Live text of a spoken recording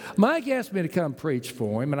Mike asked me to come preach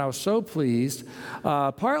for him, and I was so pleased,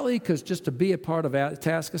 partly because just to be a part of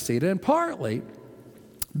Atascocita, and partly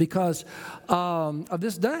because of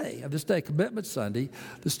this day, Commitment Sunday,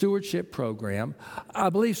 the stewardship program. I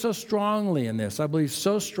believe so strongly in this.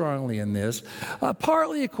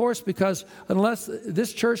 Partly, of course, because unless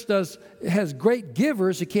this church has great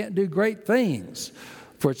givers, it can't do great things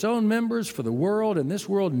for its own members, for the world, and this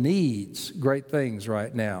world needs great things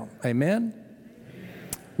right now. Amen?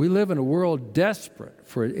 We live in a world desperate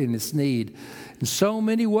in its need in so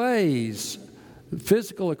many ways.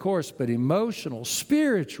 Physical, of course, but emotional,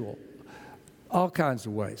 spiritual, all kinds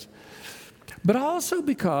of ways. But also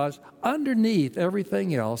because underneath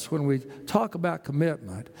everything else, when we talk about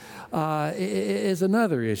commitment, is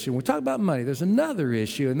another issue. When we talk about money, there's another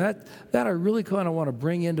issue, and that I really kind of want to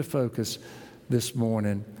bring into focus this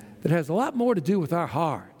morning that has a lot more to do with our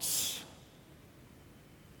hearts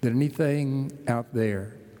than anything out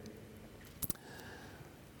there.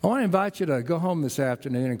 I want to invite you to go home this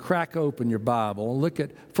afternoon and crack open your Bible and look at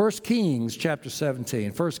 1 Kings chapter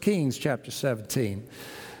 17. 1 Kings chapter 17.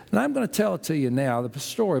 And I'm going to tell it to you now, the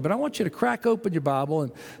story, but I want you to crack open your Bible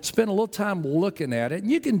and spend a little time looking at it.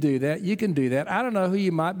 And you can do that. I don't know who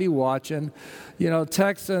you might be watching.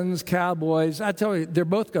 Texans, Cowboys. I tell you, they're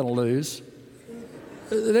both going to lose.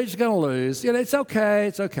 They're just going to lose. It's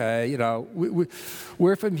okay.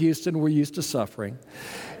 We're from Houston. We're used to suffering.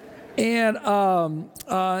 And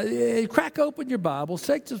crack open your Bible,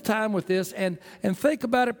 take some time with this, and think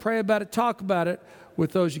about it, pray about it, talk about it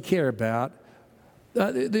with those you care about.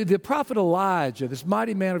 The prophet Elijah, this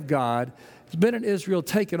mighty man of God, has been in Israel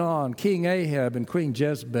taking on King Ahab and Queen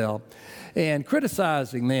Jezebel and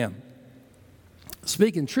criticizing them,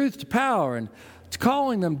 speaking truth to power and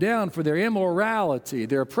calling them down for their immorality,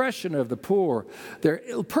 their oppression of the poor, their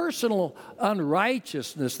personal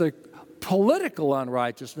unrighteousness, their political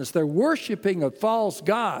unrighteousness, their worshiping of false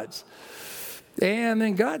gods. And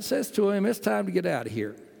then God says to him, it's time to get out of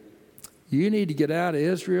here. You need to get out of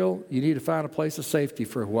Israel. You need to find a place of safety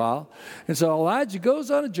for a while. And so Elijah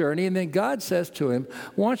goes on a journey, and then God says to him,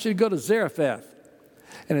 I want you to go to Zarephath.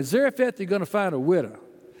 And in Zarephath, you're going to find a widow.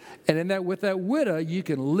 And with that widow, you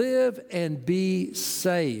can live and be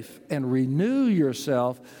safe and renew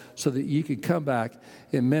yourself so that you can come back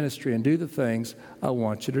in ministry and do the things I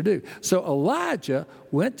want you to do. So Elijah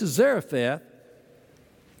went to Zarephath,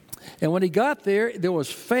 and when he got there, there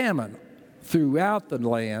was famine throughout the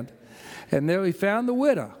land. And there he found the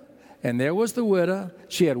widow. And there was the widow.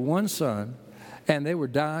 She had one son, and they were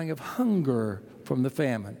dying of hunger from the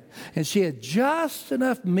famine. And she had just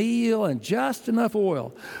enough meal and just enough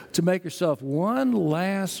oil to make herself one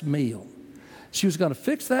last meal. She was going to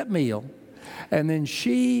fix that meal, and then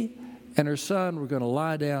she and her son were going to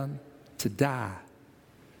lie down to die.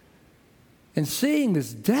 And seeing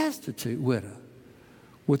this destitute widow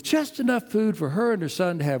with just enough food for her and her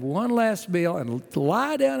son to have one last meal and to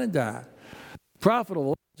lie down and die, the prophet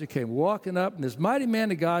Elijah came walking up, and this mighty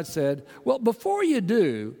man of God said, well, before you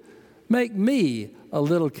do, make me a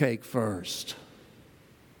little cake first.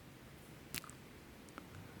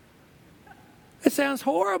 It sounds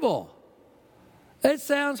horrible. It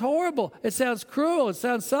sounds horrible. It sounds cruel. It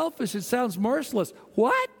sounds selfish. It sounds merciless.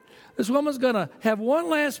 What? This woman's going to have one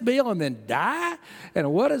last meal and then die?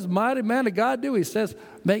 And what does mighty man of God do? He says,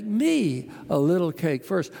 make me a little cake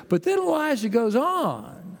first. But then Elijah goes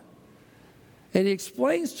on, and he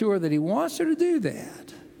explains to her that he wants her to do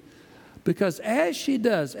that. Because as she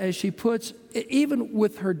does, as she puts, even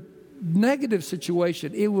with her negative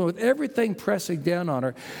situation, even with everything pressing down on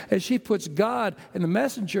her, as she puts God and the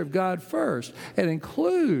messenger of God first and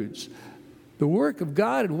includes the work of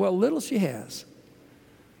God in what little she has,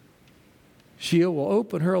 she will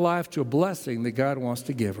open her life to a blessing that God wants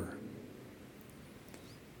to give her.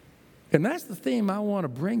 And that's the theme I want to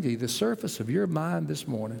bring to you, the surface of your mind this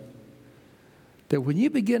morning. That when you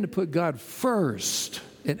begin to put God first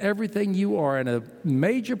in everything you are, and a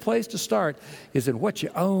major place to start is in what you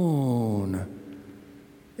own.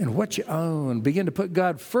 In what you own. Begin to put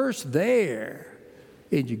God first there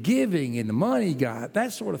in your giving, in the money you got,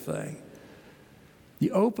 that sort of thing.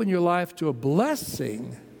 You open your life to a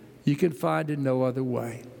blessing you can find in no other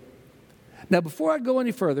way. Now, before I go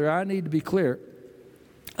any further, I need to be clear.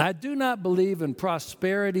 I do not believe in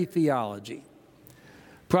prosperity theology.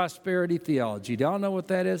 Prosperity theology. Do y'all know what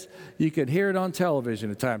that is? You can hear it on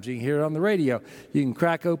television at times. You can hear it on the radio. You can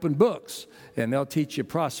crack open books, and they'll teach you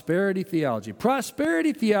prosperity theology.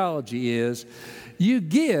 Prosperity theology is you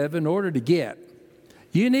give in order to get.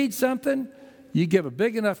 You need something, you give a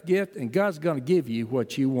big enough gift, and God's going to give you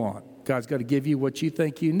what you want. God's going to give you what you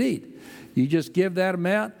think you need. You just give that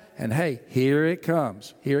amount, and hey, here it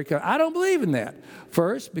comes. Here it comes. I don't believe in that.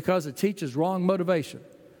 First, because it teaches wrong motivation.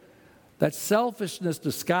 That's selfishness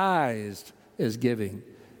disguised as giving.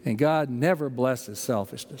 And God never blesses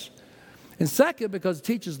selfishness. And second, because it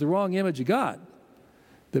teaches the wrong image of God.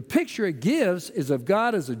 The picture it gives is of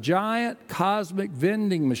God as a giant cosmic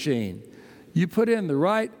vending machine. You put in the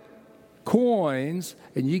right coins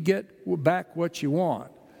and you get back what you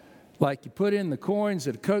want. Like you put in the coins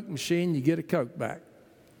at a Coke machine, you get a Coke back.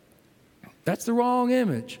 That's the wrong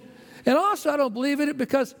image. And also, I don't believe in it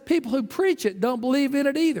because people who preach it don't believe in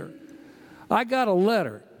it either. I got a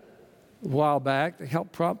letter a while back to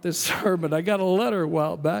help prompt this sermon. I got a letter a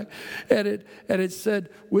while back, and it said,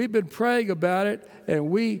 we've been praying about it, and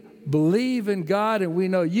we believe in God, and we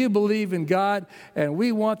know you believe in God, and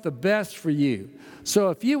we want the best for you. So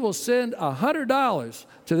if you will send $100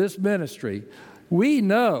 to this ministry, we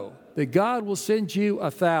know that God will send you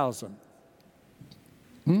 1,000.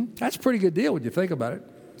 That's a pretty good deal when you think about it.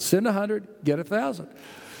 Send 100, get 1,000.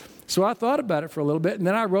 So I thought about it for a little bit, and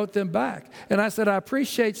then I wrote them back. And I said, I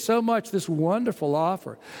appreciate so much this wonderful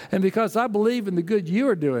offer. And because I believe in the good you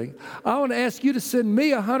are doing, I want to ask you to send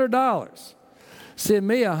me $100. Send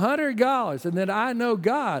me $100, and then I know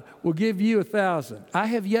God will give you 1,000. I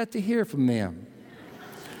have yet to hear from them.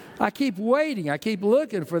 I keep waiting. I keep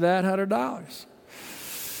looking for that $100.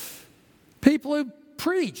 People who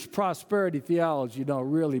preach prosperity theology don't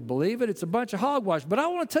really believe it. It's a bunch of hogwash. But I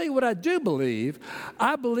want to tell you what I do believe.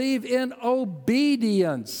 I believe in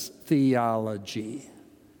obedience theology.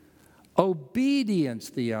 Obedience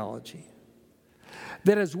theology.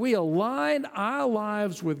 That as we align our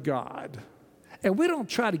lives with God, and we don't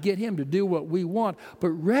try to get Him to do what we want, but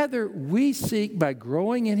rather we seek by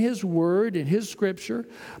growing in His Word, in His Scripture,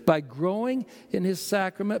 by growing in His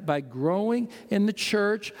sacrament, by growing in the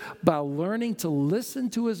church, by learning to listen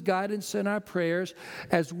to His guidance in our prayers.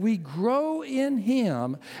 As we grow in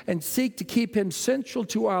Him and seek to keep Him central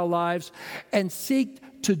to our lives and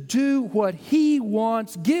seek to do what He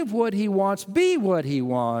wants, give what He wants, be what He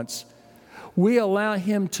wants, we allow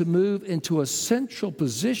Him to move into a central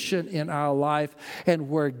position in our life, and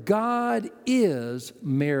where God is,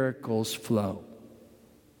 miracles flow.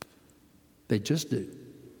 They just do.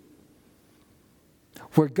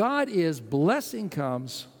 Where God is, blessing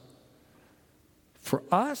comes for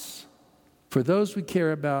us, for those we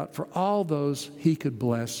care about, for all those He could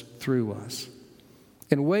bless through us.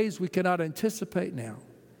 In ways we cannot anticipate now,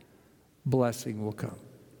 blessing will come.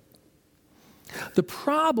 The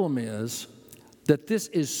problem is that this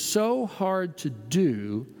is so hard to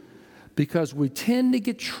do because we tend to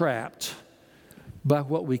get trapped by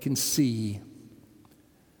what we can see.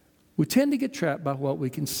 We tend to get trapped by what we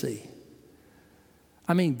can see.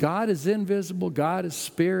 I mean, God is invisible. God is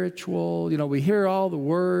spiritual. You know, we hear all the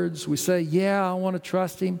words. We say, yeah, I want to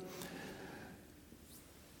trust Him.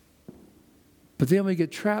 But then we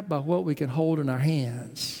get trapped by what we can hold in our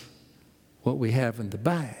hands, what we have in the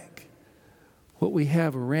bag, what we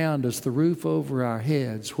have around us, the roof over our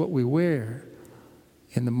heads, what we wear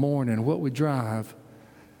in the morning, what we drive.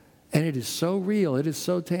 And it is so real. It is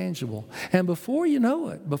so tangible. And before you know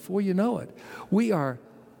it, we are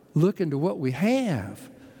looking to what we have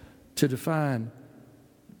to define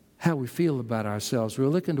how we feel about ourselves. We're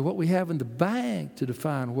looking to what we have in the bank to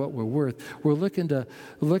define what we're worth. We're looking to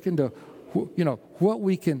what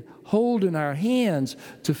we can hold in our hands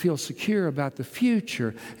to feel secure about the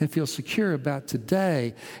future and feel secure about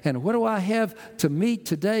today. And what do I have to meet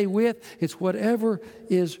today with? It's whatever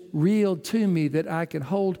is real to me that I can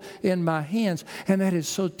hold in my hands. And that is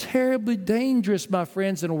so terribly dangerous, my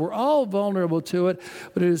friends, and we're all vulnerable to it,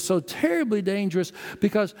 but it is so terribly dangerous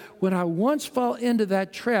because when I once fall into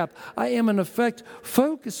that trap, I am in effect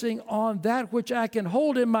focusing on that which I can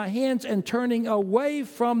hold in my hands and turning away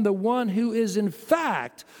from the one who is in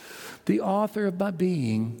fact the author of my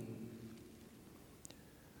being.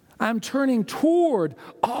 I'm turning toward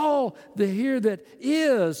all the here that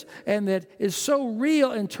is and that is so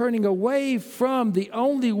real and turning away from the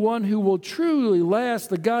only one who will truly last,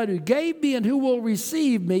 the God who gave me and who will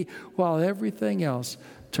receive me, while everything else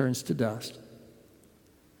turns to dust.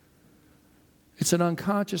 It's an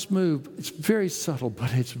unconscious move. It's very subtle,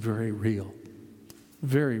 but it's very real.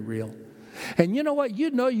 Very real. And you know what? You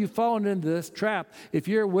know you've fallen into this trap if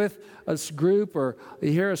you're with a group or you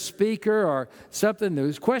hear a speaker or something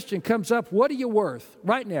whose question comes up, what are you worth?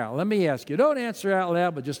 Right now, let me ask you. Don't answer out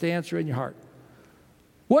loud, but just answer in your heart.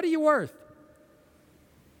 What are you worth?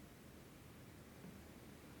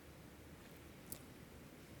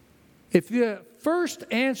 If the first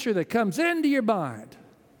answer that comes into your mind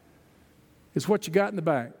is what you got in the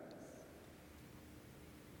bank,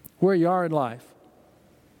 where you are in life,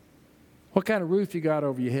 what kind of roof you got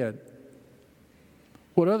over your head,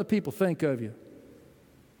 what other people think of you.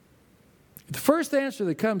 The first answer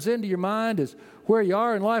that comes into your mind is where you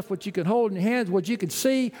are in life, what you can hold in your hands, what you can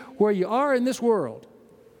see, where you are in this world.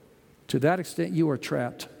 To that extent, you are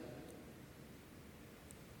trapped.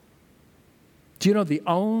 Do you know the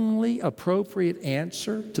only appropriate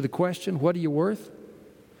answer to the question, what are you worth?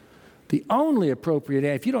 The only appropriate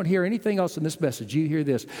answer, if you don't hear anything else in this message, you hear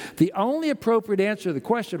this. The only appropriate answer to the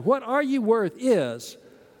question, what are you worth, is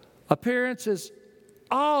appearances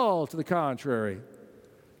all to the contrary.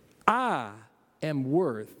 I am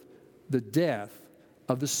worth the death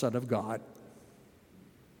of the Son of God.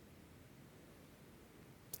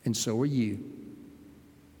 And so are you.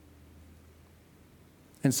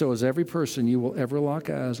 And so is every person you will ever lock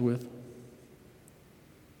eyes with.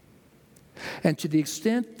 And to the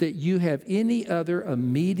extent that you have any other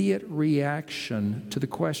immediate reaction to the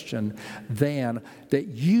question than that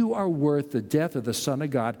you are worth the death of the Son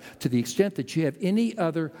of God, to the extent that you have any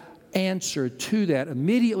other answer to that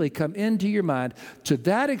immediately come into your mind, to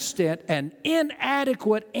that extent an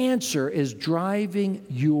inadequate answer is driving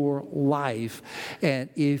your life. And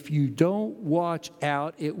if you don't watch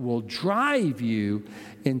out, it will drive you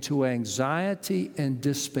into anxiety and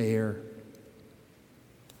despair.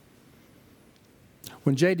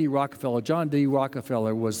 When John D.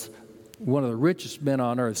 Rockefeller was one of the richest men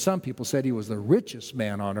on earth, some people said he was the richest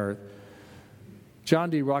man on earth. John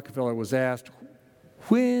D. Rockefeller was asked,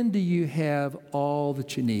 when do you have all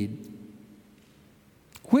that you need?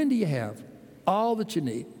 When do you have all that you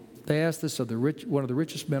need? They asked this of one of the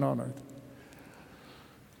richest men on earth.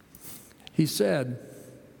 He said,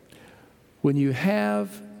 when you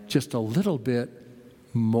have just a little bit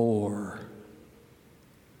more.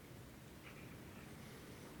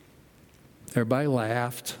 Everybody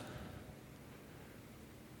laughed.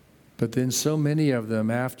 But then so many of them,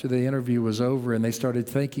 after the interview was over and they started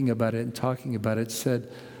thinking about it and talking about it,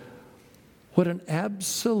 said, what an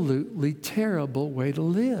absolutely terrible way to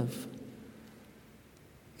live.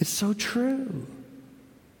 It's so true.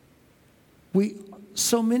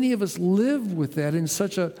 So many of us live with that in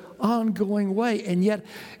such an ongoing way. And yet,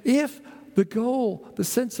 if the goal, the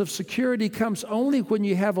sense of security comes only when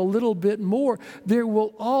you have a little bit more, there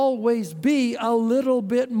will always be a little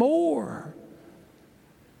bit more.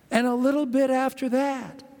 And a little bit after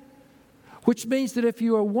that. Which means that if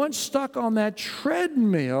you are once stuck on that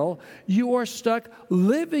treadmill, you are stuck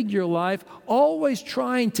living your life, always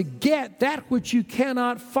trying to get that which you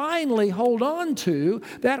cannot finally hold on to,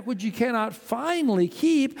 that which you cannot finally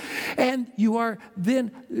keep, and you are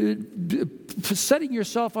then setting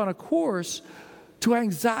yourself on a course to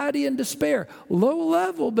anxiety and despair. Low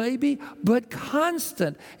level, maybe, but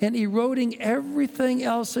constant, and eroding everything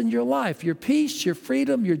else in your life. Your peace, your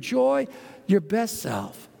freedom, your joy, your best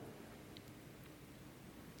self.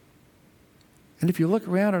 And if you look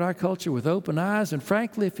around at our culture with open eyes, and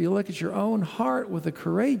frankly, if you look at your own heart with a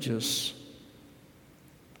courageous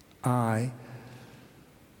eye,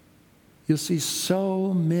 you'll see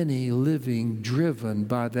so many living driven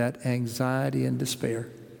by that anxiety and despair.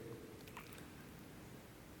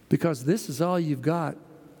 Because this is all you've got,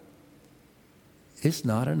 it's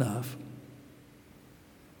not enough.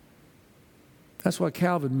 That's why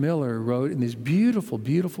Calvin Miller wrote in these beautiful,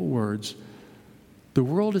 beautiful words, the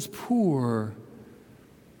world is poor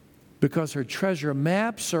because her treasure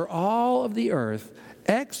maps are all of the earth.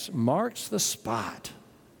 X marks the spot.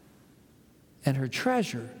 And her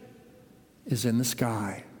treasure is in the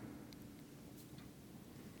sky.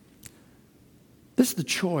 This is the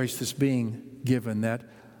choice that's being given, that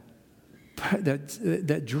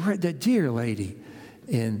dear lady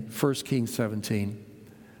in 1 Kings 17,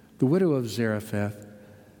 the widow of Zarephath,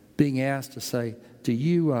 being asked to say, do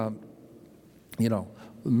you,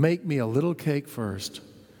 make me a little cake first.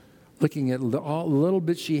 Looking at all the little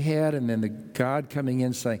bit she had, and then the God coming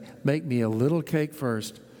in saying, make me a little cake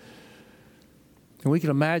first. And we can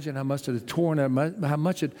imagine how much it had torn at her, how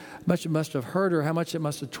much it must have hurt her, how much it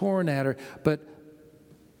must have torn at her. But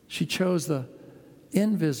she chose the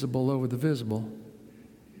invisible over the visible,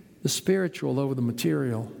 the spiritual over the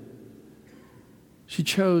material. She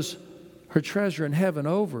chose her treasure in heaven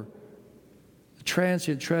over the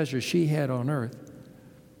transient treasure she had on earth.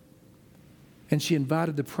 And she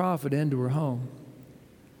invited the prophet into her home.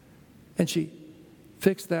 And she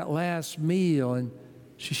fixed that last meal, and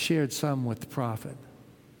she shared some with the prophet.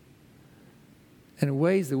 And in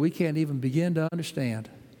ways that we can't even begin to understand,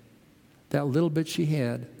 that little bit she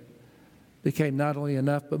had became not only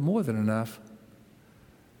enough, but more than enough.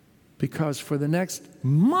 Because for the next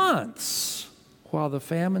months, while the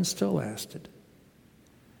famine still lasted,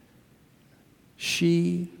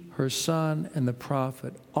 She, her son, and the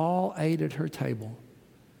prophet all ate at her table.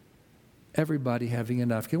 Everybody having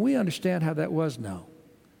enough. Can we understand how that was? No.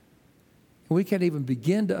 We can't even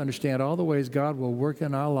begin to understand all the ways God will work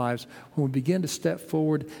in our lives when we begin to step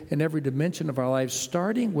forward in every dimension of our lives,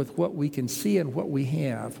 starting with what we can see and what we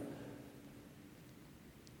have.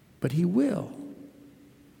 But He will.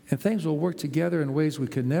 And things will work together in ways we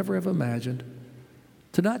could never have imagined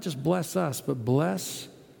to not just bless us, but bless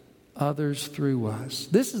others through us.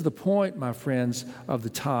 This is the point, my friends, of the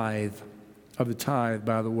tithe,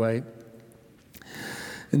 by the way.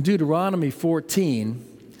 In Deuteronomy 14,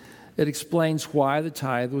 it explains why the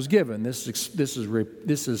tithe was given. This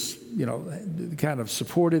is kind of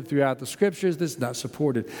supported throughout the Scriptures. This is not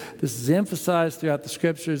supported. This is emphasized throughout the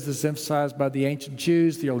Scriptures. This is emphasized by the ancient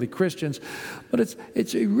Jews, the early Christians. But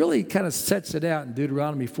it really kind of sets it out in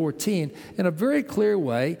Deuteronomy 14 in a very clear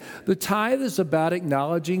way. The tithe is about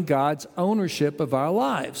acknowledging God's ownership of our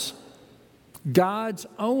lives. God's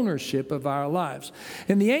ownership of our lives.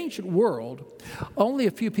 In the ancient world, only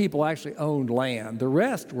a few people actually owned land. The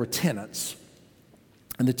rest were tenants.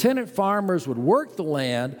 And the tenant farmers would work the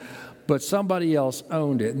land, but somebody else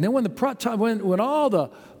owned it. And then when all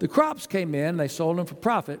the crops came in, they sold them for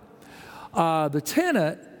profit, the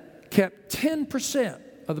tenant kept 10%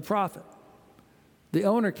 of the profit. The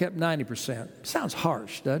owner kept 90%. Sounds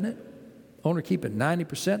harsh, doesn't it? Owner keeping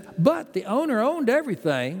 90%. But the owner owned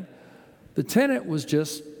everything. The tenant was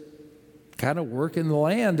just kind of working the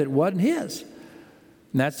land that wasn't his.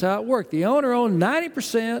 And that's how it worked. The owner owned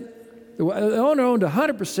 90%. The owner owned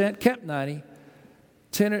 100%, kept 90.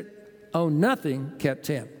 Tenant owned nothing, kept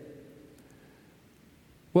 10.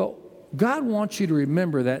 Well, God wants you to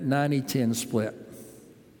remember that 90-10 split.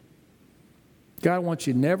 God wants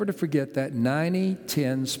you never to forget that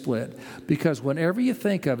 90-10 split. Because whenever you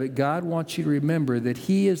think of it, God wants you to remember that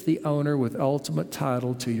He is the owner with ultimate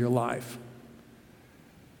title to your life.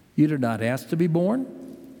 You did not ask to be born.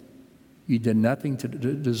 You did nothing to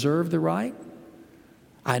deserve the right.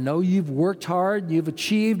 I know you've worked hard, you've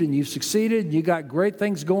achieved, and you've succeeded, and you got great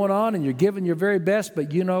things going on, and you're giving your very best,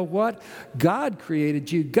 but you know what? God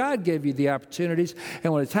created you. God gave you the opportunities,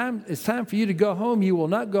 and when it's time for you to go home, you will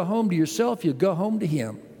not go home to yourself, you'll go home to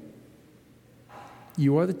Him.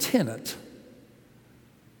 You are the tenant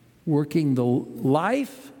working the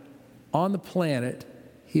life on the planet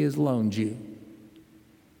He has loaned you.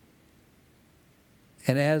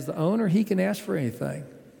 And as the owner, He can ask for anything.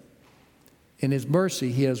 In His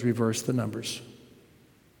mercy, He has reversed the numbers.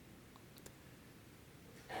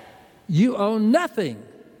 You own nothing.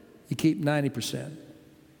 You keep 90%.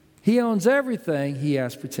 He owns everything. He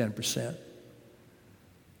asks for 10%.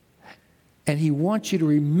 And He wants you to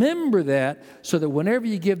remember that so that whenever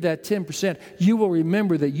you give that 10%, you will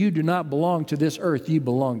remember that you do not belong to this earth. You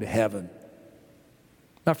belong to heaven.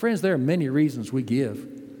 Now, friends, there are many reasons we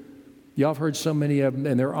give. Y'all have heard so many of them,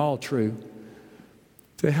 and they're all true.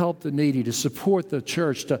 To help the needy, to support the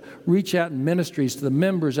church, to reach out in ministries to the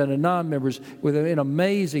members and the non-members in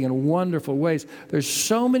amazing and wonderful ways. There's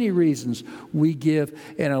so many reasons we give,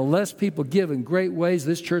 and unless people give in great ways,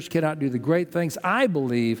 this church cannot do the great things I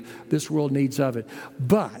believe this world needs of it.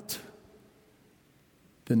 But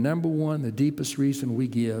the number one, the deepest reason we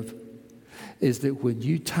give is that when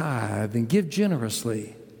you tithe and give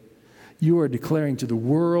generously, you are declaring to the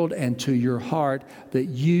world and to your heart that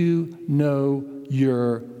you know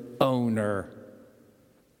your owner.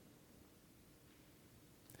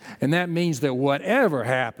 And that means that whatever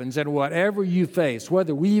happens and whatever you face,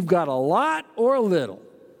 whether we've got a lot or a little,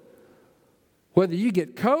 whether you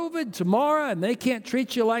get COVID tomorrow and they can't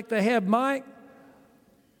treat you like they have Mike,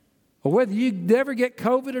 or whether you never get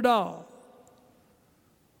COVID at all,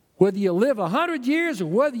 whether you live 100 years or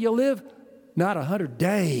whether you live not 100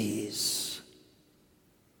 days.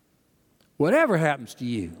 Whatever happens to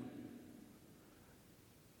you,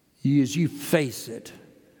 as you face it,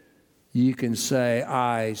 you can say,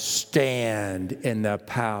 I stand in the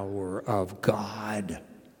power of God.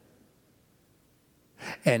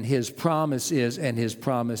 And His promise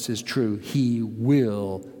is true, He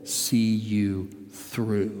will see you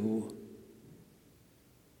through.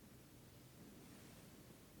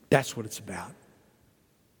 That's what it's about.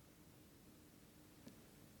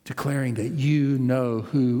 Declaring that you know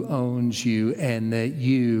who owns you and that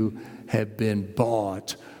you have been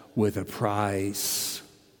bought with a price.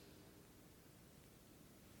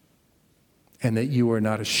 And that you are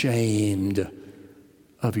not ashamed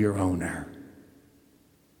of your owner.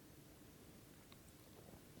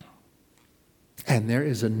 And there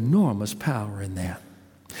is enormous power in that.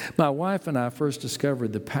 My wife and I first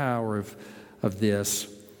discovered the power of this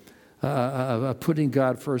putting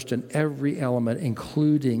God first in every element,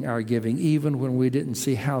 including our giving, even when we didn't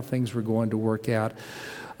see how things were going to work out.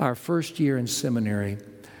 Our first year in seminary,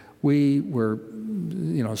 we were,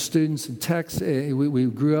 students in Texas. We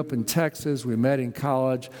grew up in Texas. We met in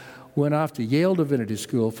college, went off to Yale Divinity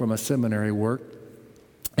School for my seminary work.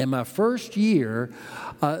 And my first year,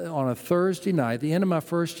 on a Thursday night, the end of my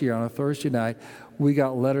first year on a Thursday night, we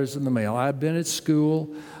got letters in the mail. I'd been at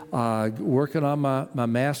school working on my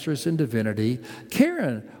master's in divinity.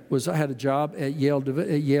 Karen had a job at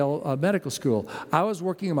Yale Medical School. I was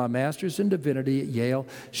working on my master's in divinity at Yale.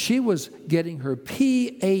 She was getting her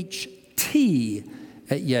PhD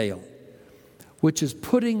at Yale, which is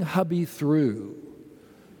putting hubby through.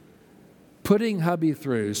 Putting hubby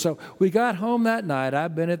through. So we got home that night.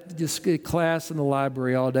 I'd been at this class in the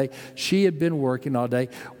library all day. She had been working all day.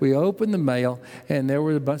 We opened the mail, and there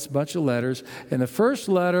were a bunch of letters. And the first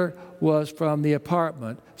letter was from the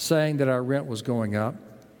apartment saying that our rent was going up.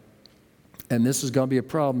 And this is going to be a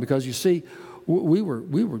problem because, you see, we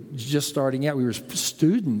were just starting out. We were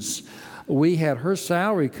students. We had her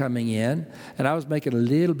salary coming in, and I was making a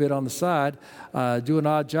little bit on the side, doing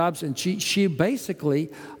odd jobs. And she basically...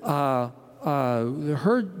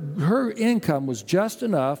 her income was just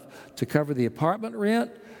enough to cover the apartment rent,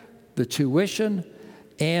 the tuition,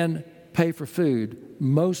 and pay for food.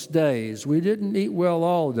 Most days, we didn't eat well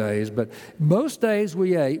all days, but most days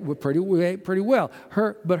we ate pretty well.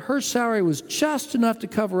 But her salary was just enough to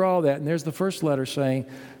cover all that. And there's the first letter saying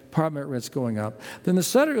apartment rent's going up. Then the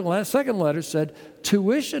second letter said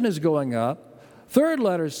tuition is going up. Third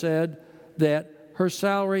letter said that her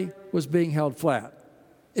salary was being held flat.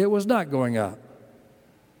 It was not going up.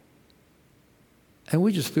 And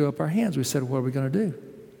we just threw up our hands. We said, what are we going to do?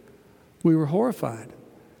 We were horrified.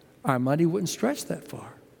 Our money wouldn't stretch that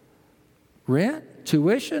far. Rent,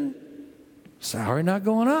 tuition, salary not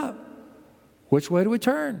going up. Which way do we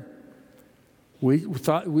turn? We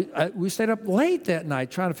stayed up late that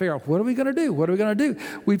night trying to figure out, what are we going to do? What are we going to do?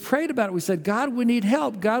 We prayed about it. We said, God, we need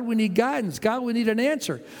help. God, we need guidance. God, we need an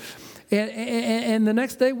answer. And the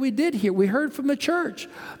next day we heard from the church.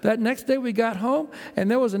 That next day we got home,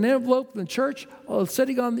 and there was an envelope from the church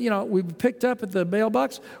sitting on, we picked up at the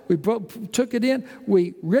mailbox. We took it in,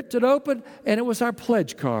 we ripped it open, and it was our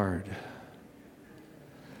pledge card.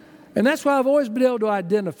 And that's why I've always been able to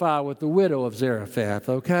identify with the widow of Zarephath,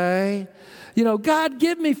 okay? God,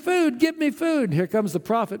 give me food, give me food. And here comes the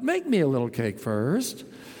prophet, make me a little cake first.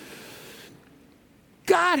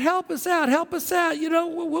 God, help us out, help us out.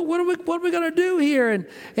 What are we going to do here?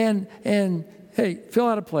 And hey, fill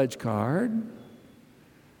out a pledge card.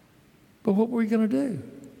 But what were we going to do?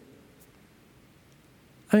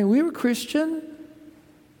 I mean, we were Christian.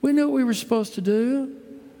 We knew what we were supposed to do.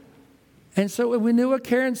 And so we knew what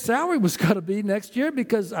Karen's salary was going to be next year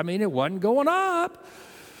because, it wasn't going up.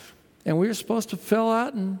 And we were supposed to fill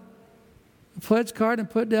out a pledge card and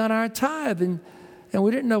put down our tithe. And we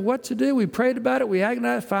didn't know what to do. We prayed about it. We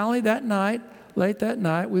agonized. Finally, late that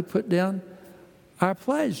night, we put down our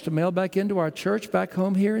pledge to mail back into our church back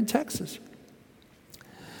home here in Texas.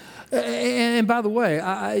 And by the way,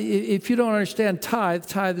 if you don't understand tithe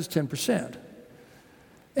is 10%.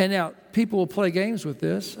 And now, people will play games with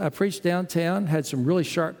this. I preached downtown, had some really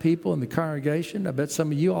sharp people in the congregation. I bet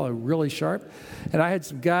some of you all are really sharp. And I had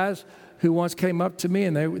some guys who once came up to me,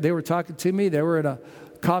 and they were talking to me. They were in a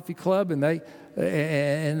coffee club, and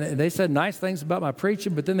they said nice things about my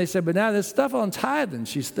preaching, but then they said, but now there's stuff on tithing.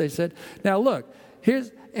 They said, now look,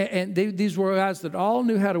 these were guys that all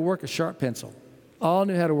knew how to work a sharp pencil. All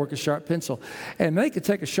knew how to work a sharp pencil. And they could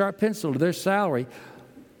take a sharp pencil to their salary,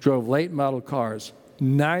 drove late model cars,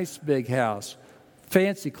 nice big house,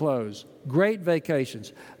 fancy clothes, great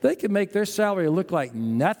vacations. They could make their salary look like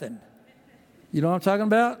nothing. You know what I'm talking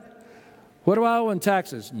about? What do I owe in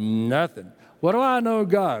taxes? Nothing. What do I know of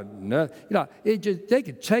God? No, they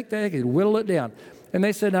could take that, they could whittle it down. And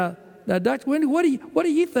they said, now, Dr. Wendy, what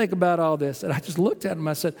do you think about all this? And I just looked at them.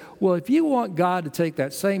 I said, well, if you want God to take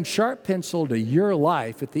that same sharp pencil to your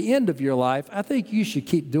life, at the end of your life, I think you should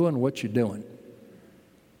keep doing what you're doing.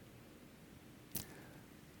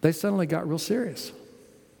 They suddenly got real serious.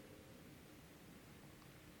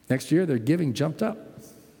 Next year, their giving jumped up.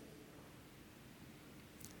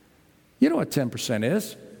 You know what 10%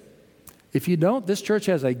 is. If you don't, this church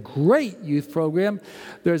has a great youth program.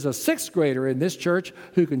 There's a sixth grader in this church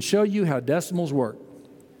who can show you how decimals work.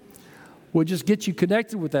 We'll just get you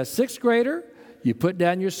connected with that sixth grader. You put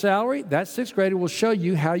down your salary. That sixth grader will show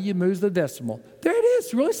you how you move the decimal. There it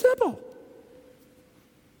is. Really simple.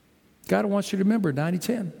 God wants you to remember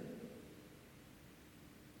 90-10.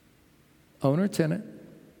 Owner, tenant.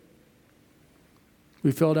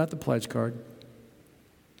 We filled out the pledge card.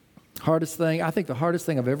 I think the hardest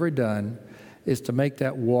thing I've ever done is to make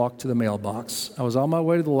that walk to the mailbox. I was on my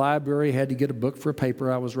way to the library, had to get a book for a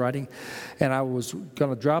paper I was writing, and I was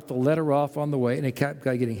going to drop the letter off on the way, and it kept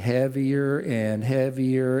getting heavier and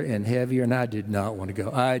heavier and heavier, and I did not want to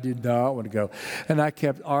go. I did not want to go. And I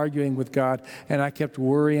kept arguing with God, and I kept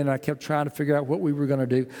worrying, and I kept trying to figure out what we were going to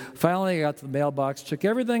do. Finally, I got to the mailbox, took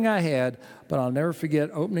everything I had, but I'll never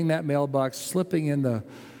forget opening that mailbox, slipping in the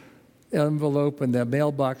envelope, and the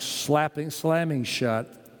mailbox slamming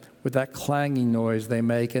shut with that clanging noise they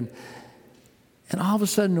make. And all of a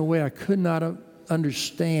sudden, in a way I could not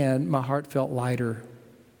understand, my heart felt lighter.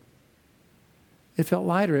 It felt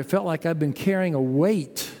lighter. It felt like I'd been carrying a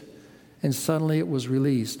weight, and suddenly it was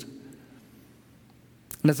released.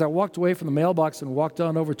 And as I walked away from the mailbox and walked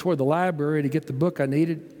on over toward the library to get the book I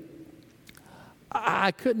needed,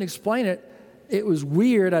 I couldn't explain it. It was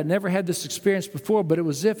weird. I'd never had this experience before, but it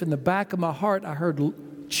was as if in the back of my heart I heard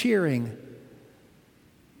cheering,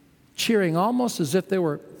 almost as if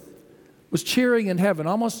was cheering in heaven,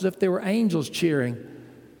 almost as if they were angels cheering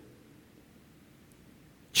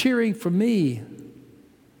for me,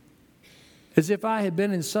 as if I had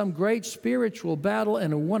been in some great spiritual battle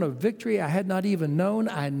and won a victory I had not even known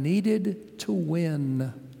I needed to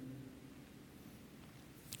win.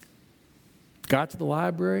 Got to the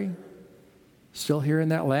library, still hearing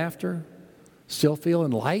that laughter, still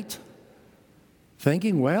feeling light,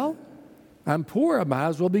 thinking, well, I'm poor. I might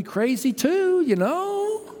as well be crazy too,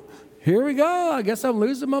 Here we go. I guess I'm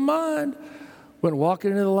losing my mind. Went walking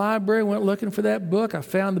into the library, went looking for that book. I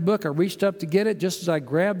found the book. I reached up to get it. Just as I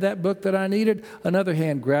grabbed that book that I needed, another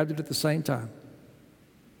hand grabbed it at the same time.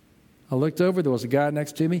 I looked over. There was a guy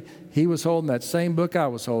next to me. He was holding that same book I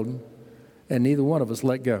was holding, and neither one of us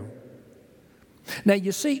let go. Now,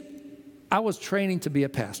 you see, I was training to be a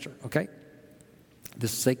pastor, okay?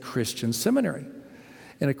 This is a Christian seminary.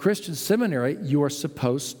 In a Christian seminary, you are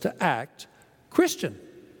supposed to act Christian,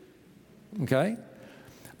 okay?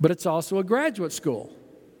 But it's also a graduate school.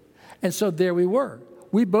 And so there we were.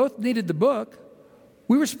 We both needed the book.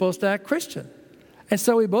 We were supposed to act Christian. And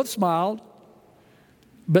so we both smiled,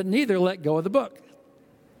 but neither let go of the book.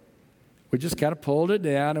 We just kind of pulled it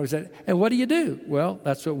down and we said, and what do you do? Well,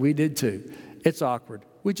 that's what we did too. It's awkward.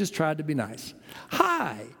 We just tried to be nice.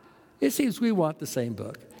 Hi, it seems we want the same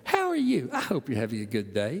book. How are you? I hope you're having a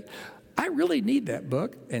good day. I really need that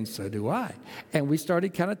book, and so do I. And we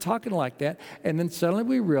started kind of talking like that, and then suddenly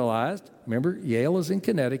we realized, remember, Yale is in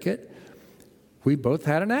Connecticut. We both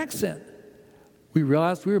had an accent. We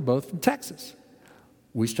realized we were both from Texas.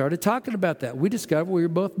 We started talking about that. We discovered we were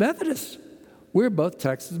both Methodists. We were both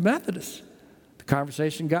Texas Methodists. The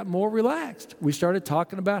conversation got more relaxed. We started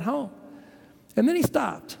talking about home. And then he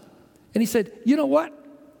stopped, and he said, you know what?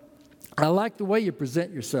 I like the way you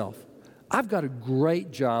present yourself. I've got a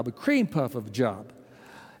great job, a cream puff of a job.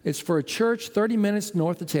 It's for a church 30 minutes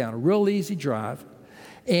north of town, a real easy drive.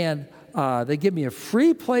 And they give me a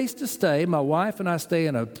free place to stay. My wife and I stay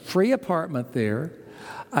in a free apartment there.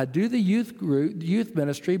 I do the youth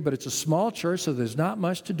ministry, but it's a small church, so there's not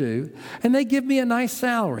much to do. And they give me a nice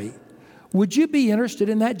salary. Would you be interested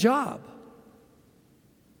in that job?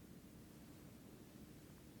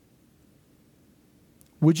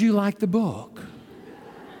 Would you like the book?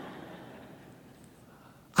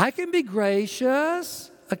 I can be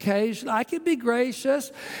gracious occasionally. I can be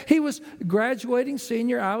gracious. He was graduating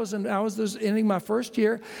senior. I was ending my first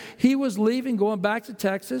year. He was leaving, going back to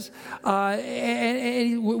Texas.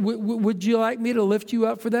 Would you like me to lift you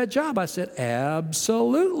up for that job? I said,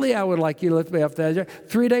 absolutely, I would like you to lift me up for that job.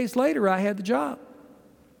 3 days later, I had the job.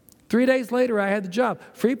 3 days later, I had the job.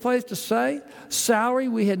 Free place to stay, salary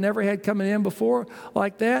we had never had coming in before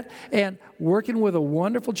like that, and working with a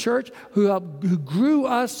wonderful church who grew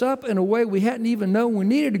us up in a way we hadn't even known we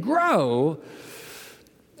needed to grow.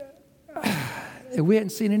 And we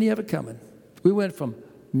hadn't seen any of it coming. We went from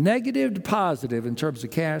negative to positive in terms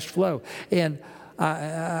of cash flow. And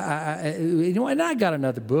I got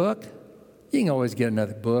another book. You can always get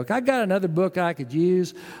another book. I got another book I could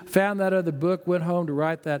use, found that other book, went home to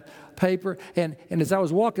write that paper. And as I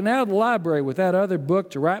was walking out of the library with that other book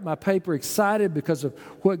to write my paper, excited because of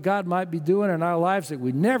what God might be doing in our lives that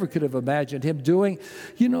we never could have imagined Him doing,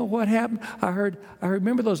 you know what happened? I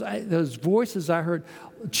remember those voices I heard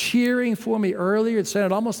cheering for me earlier. It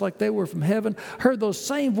sounded almost like they were from heaven. Heard those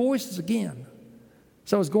same voices again.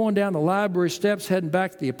 So I was going down the library steps, heading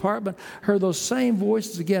back to the apartment, heard those same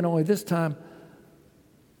voices again, only this time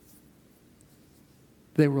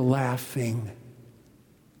they were laughing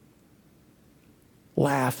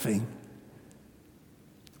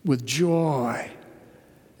with joy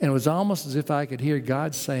And it was almost as if I could hear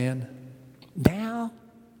God saying, now,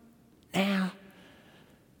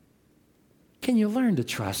 can you learn to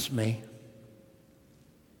trust me?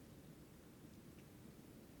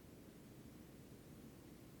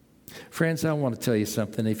 Friends, I want to tell you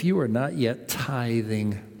something. If you are not yet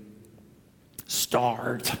tithing,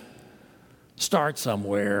 start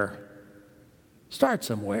somewhere. Start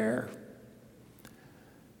somewhere.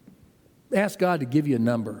 Ask God to give you a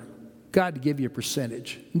number, God to give you a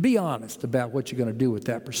percentage. And be honest about what you're going to do with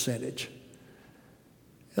that percentage.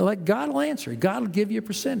 And God will answer. God will give you a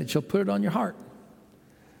percentage. He'll put it on your heart.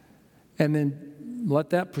 And then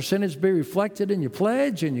let that percentage be reflected in your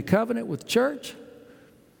pledge and your covenant with the church.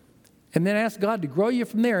 And then ask God to grow you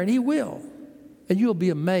from there, and He will. And you'll be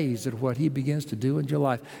amazed at what He begins to do in your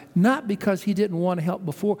life. Not because He didn't want to help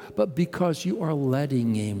before, but because you are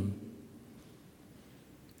letting Him.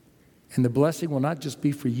 And the blessing will not just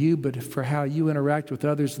be for you, but for how you interact with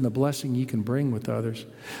others and the blessing you can bring with others.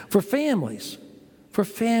 For families,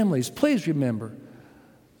 please remember,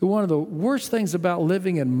 one of the worst things about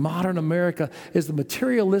living in modern America is the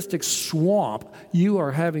materialistic swamp you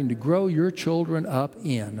are having to grow your children up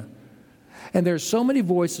in. And there's so many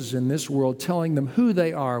voices in this world telling them who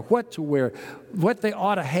they are, what to wear, what they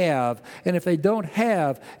ought to have, and if they don't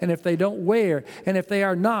have, and if they don't wear, and if they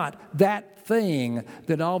are not that thing,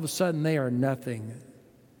 then all of a sudden they are nothing.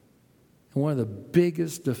 And one of the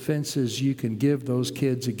biggest defenses you can give those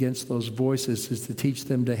kids against those voices is to teach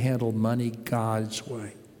them to handle money God's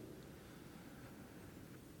way.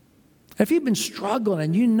 If you've been struggling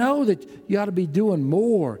and you know that you ought to be doing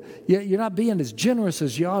more, yet you're not being as generous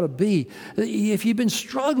as you ought to be, if you've been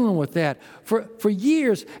struggling with that for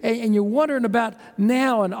years and you're wondering about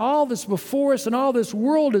now and all this before us and all this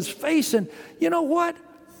world is facing, you know what?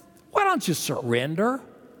 Why don't you surrender?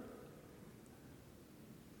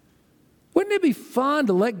 Wouldn't it be fun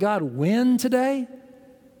to let God win today?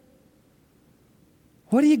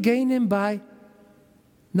 What are you gaining by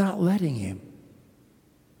not letting Him?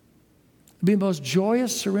 It'd be the most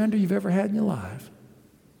joyous surrender you've ever had in your life.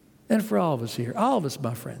 And for all of us here, all of us,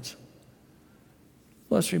 my friends,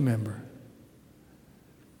 let's remember,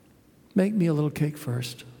 make me a little cake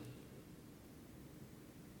first.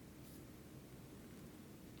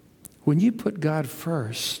 When you put God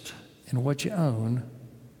first in what you own,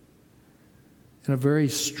 in a very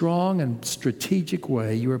strong and strategic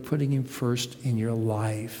way, you are putting Him first in your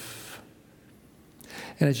life.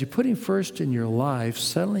 And as you put Him first in your life,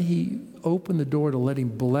 suddenly He opened the door to let Him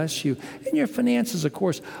bless you in your finances, of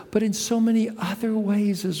course, but in so many other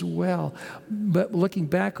ways as well. But looking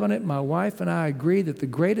back on it, my wife and I agree that the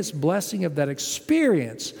greatest blessing of that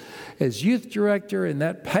experience as youth director in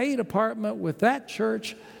that paid apartment with that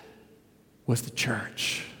church was the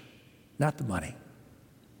church, not the money.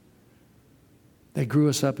 They grew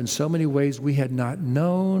us up in so many ways we had not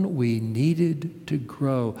known we needed to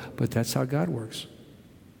grow. But that's how God works.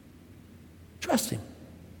 Trust Him.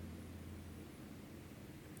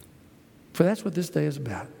 For that's what this day is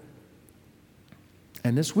about.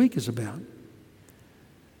 And this week is about.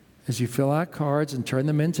 As you fill out cards and turn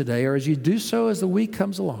them in today, or as you do so as the week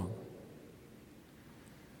comes along,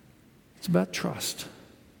 it's about trust.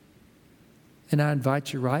 And I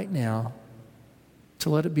invite you right now to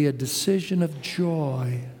let it be a decision of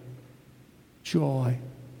joy. Joy.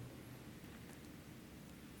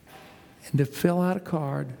 And to fill out a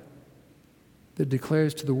card that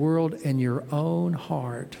declares to the world and your own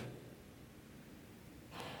heart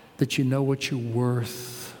that you know what you're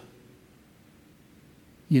worth.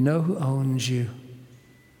 You know who owns you.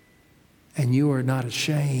 And you are not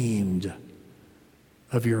ashamed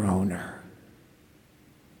of your owner.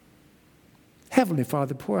 Heavenly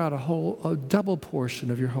Father, pour out a double portion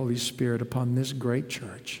of your Holy Spirit upon this great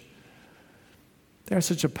church. They're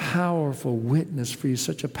such a powerful witness for you,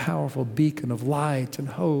 such a powerful beacon of light and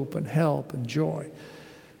hope and help and joy.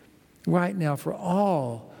 Right now, for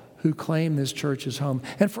all who claim this church as home,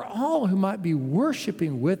 and for all who might be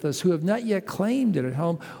worshiping with us who have not yet claimed it at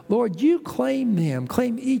home, Lord, you claim them,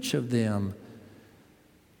 claim each of them,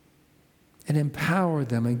 and empower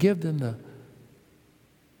them and give them the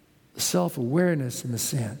self-awareness and the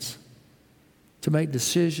sense to make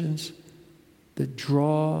decisions that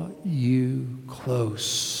draw you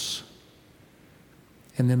close.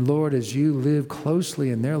 And then, Lord, as you live closely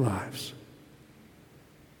in their lives,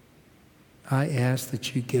 I ask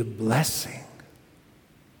that you give blessing.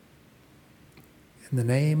 In the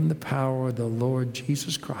name and the power of the Lord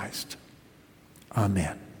Jesus Christ.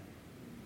 Amen.